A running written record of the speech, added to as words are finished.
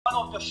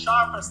one of the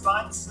sharpest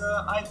lines.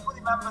 I do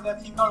remember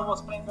that Hikaru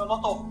was playing a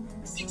lot of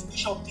 6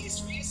 bishop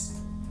d3s,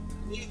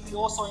 lately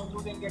also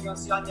including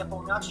against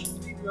Nepomniachtchi in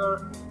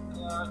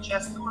previous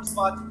chess tours,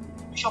 but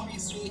bishop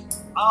e3,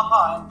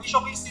 and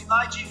bishop e3,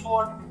 knight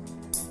g4.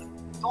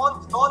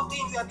 Don't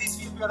think that this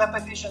will be a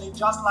repetition. It's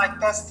just like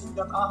testing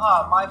that,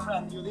 my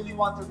friend, you really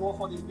want to go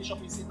for this bishop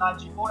e3, knight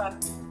g4,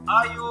 and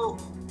are you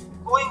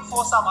going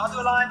for some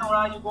other line, or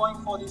are you going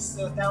for this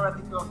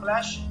theoretical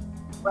clash?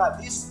 Well,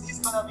 this is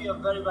gonna be a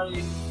very,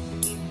 very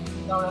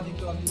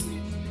theoretical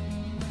debate.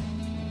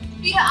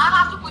 Peter, I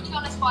have to put you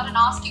on the spot and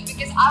ask you,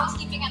 because I was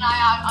keeping an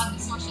eye out on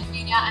the social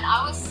media and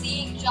I was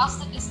seeing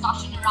just a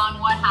discussion around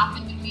what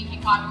happened between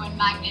Hikaru and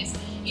Magnus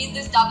in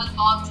this double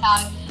ball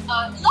cloud.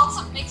 Lots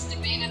of mixed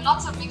debate and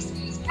lots of mixed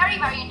views. Very,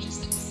 very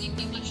interesting to see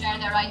people share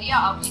their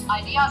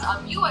ideas,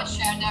 our viewers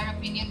share their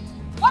opinion.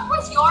 What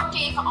was your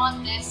take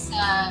on this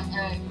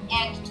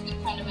end to the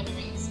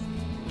preliminaries?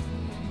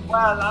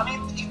 Well, I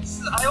mean,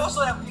 I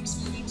also have mixed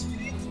feelings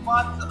with it,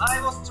 but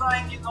I was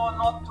trying,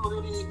 not to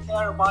really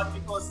care about it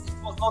because it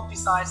was not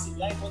decisive.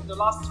 Yeah? It was the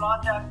last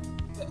round,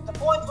 and the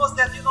point was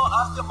that,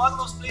 after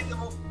Magnus played the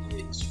move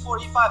e4,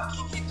 e5,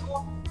 king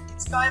e2,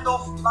 it's kind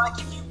of like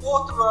if you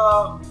go to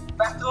a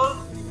battle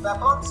with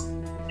weapons,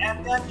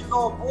 and then,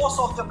 both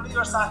of the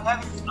players are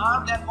heavily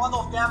armed, and one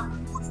of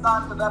them puts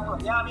down the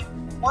weapon. Yeah, I mean,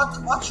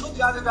 what should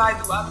the other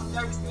guy do? I mean,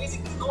 there is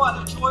basically no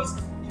other choice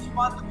if you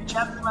want to be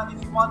gentleman,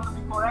 if you want to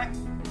be correct,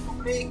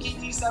 to play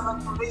king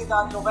e7, to lay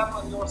down your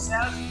weapon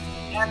yourself,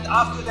 and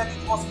after that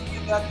it was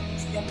clear that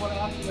this game will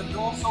end with a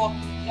draw. So,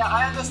 yeah,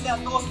 I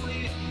understand those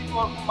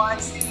people who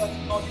might say that,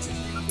 this is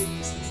a little bit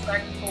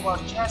disrespect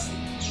towards chess,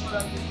 it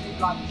shouldn't be played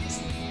like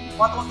this.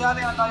 But on the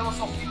other hand, I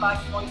also feel like,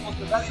 it was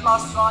the very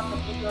last round, the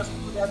players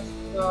knew that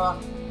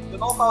the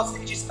knockout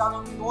stage is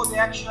coming with all the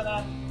action,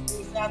 and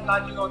they felt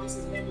like, this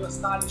is maybe a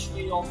stylish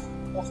way of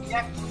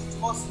reacting.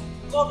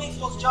 For me,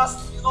 it was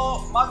just,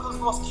 Magnus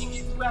was king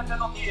e2, and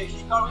then, okay,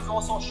 Hikaru is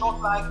also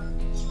shocked, like,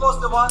 he was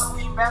the one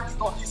who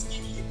invented on his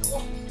king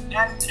e2,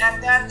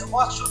 and then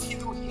what should he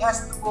do? He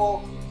has to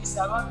go king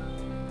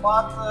e7,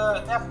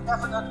 but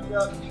definitely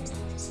a mixed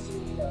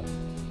feeling there.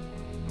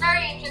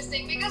 Very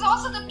interesting, because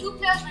also the two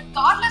players,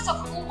 regardless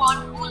of who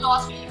won, who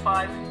lost.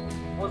 e5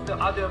 was the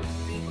other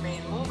big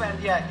main move,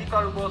 and yeah,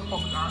 Hikaru goes for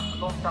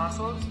long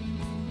castles.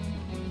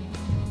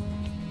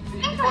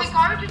 I think for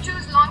Hikaru to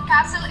choose long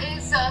castle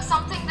is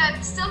something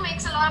that still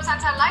makes a lot of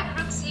sense. I like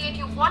rook c8,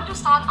 you want to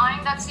start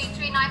eyeing that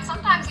c3 knight.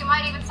 Sometimes you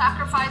might even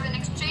sacrifice an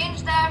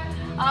exchange there.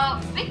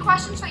 Big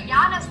questions for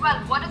Jan as well.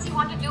 What does he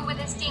want to do with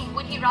his team?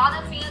 Would he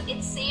rather feel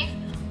it's safe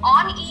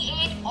on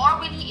e8, or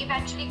will he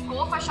eventually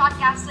go for short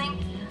castling?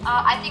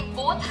 I think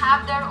both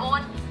have their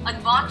own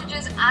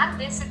advantages and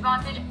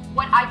disadvantages.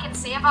 What I can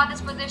say about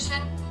this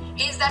position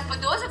is that for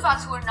those of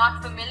us who are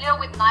not familiar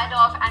with knight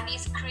off and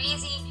these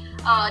crazy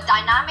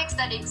dynamics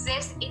that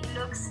exist, it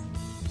looks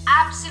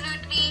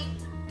absolutely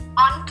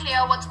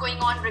unclear what's going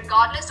on,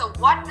 regardless of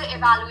what the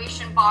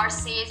evaluation bar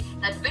says.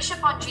 That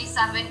bishop on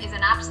g7 is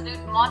an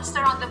absolute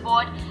monster on the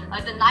board.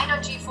 The knight on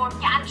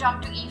g4 can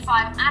jump to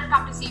e5 and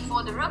come to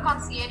c4. The rook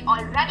on c8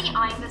 already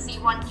eyeing the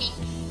c1 king.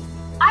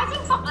 I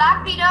think for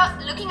Black,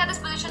 Peter, looking at this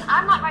position,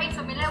 I'm not very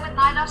familiar with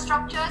knight off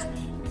structures.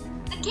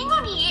 The king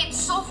on e8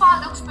 so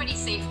far looks pretty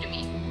safe to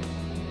me.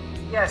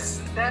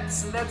 Yes,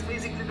 that's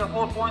basically the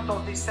whole point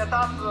of this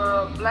setup.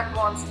 Black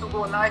wants to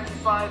go knight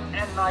e5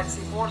 and knight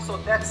c4, so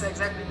that's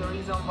exactly the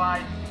reason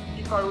why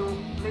Hikaru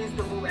plays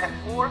the move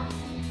f4.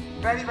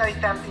 Very, very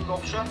tempting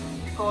option,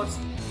 because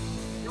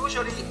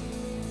usually,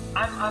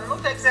 I'm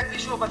not exactly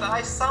sure, but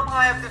I somehow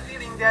have the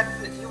feeling that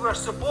you were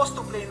supposed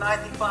to play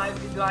knight e5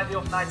 with the idea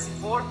of knight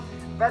c4.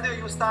 Whether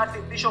you start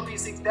with bishop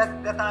e6,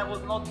 that I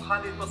was not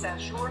 100%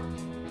 sure.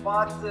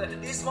 But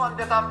this one,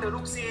 that after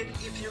rook c8,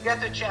 if you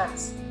get a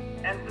chance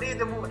and play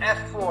the move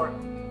f4,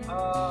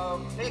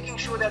 making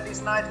sure that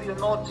this knight will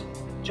not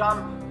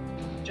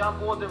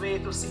jump all the way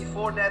to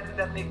c4,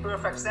 that makes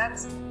perfect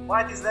sense.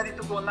 White is ready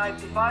to go knight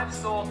d5,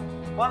 so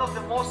one of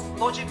the most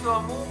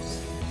logical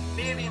moves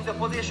maybe in the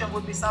position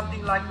would be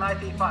something like knight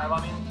a5.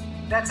 I mean,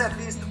 that's at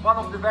least one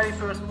of the very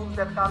first moves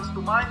that comes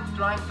to mind,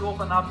 trying to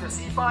open up the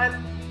c file,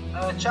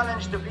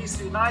 challenge the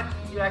b3 knight.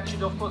 You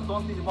actually, of course,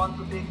 don't really want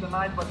to take the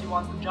knight, but you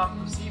want to jump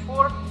to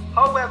c4.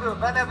 However,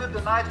 whenever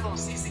the knight from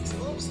c6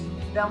 moves,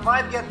 then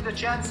White gets the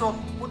chance of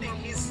putting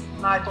his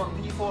knight on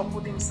d4,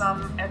 putting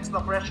some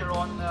extra pressure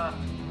on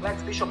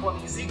Black's bishop on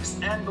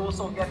e6, and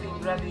also getting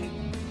ready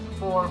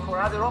for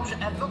other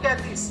options. And look at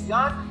this,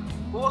 Jan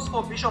goes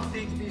for bishop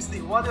takes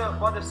b3.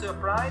 What a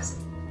surprise.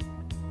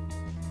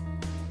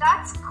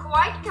 That's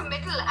quite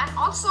committal, and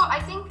also I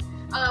think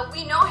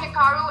we know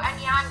Hikaru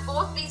and Jan,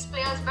 both these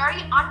players,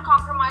 very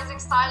uncompromising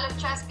style of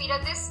chess. Peter,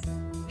 this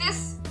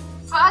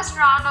first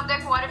round of their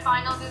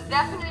quarterfinals is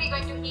definitely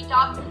going to heat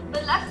up.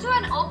 But let's do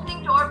an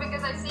opening tour,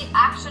 because I see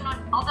action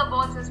on other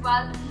boards as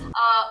well.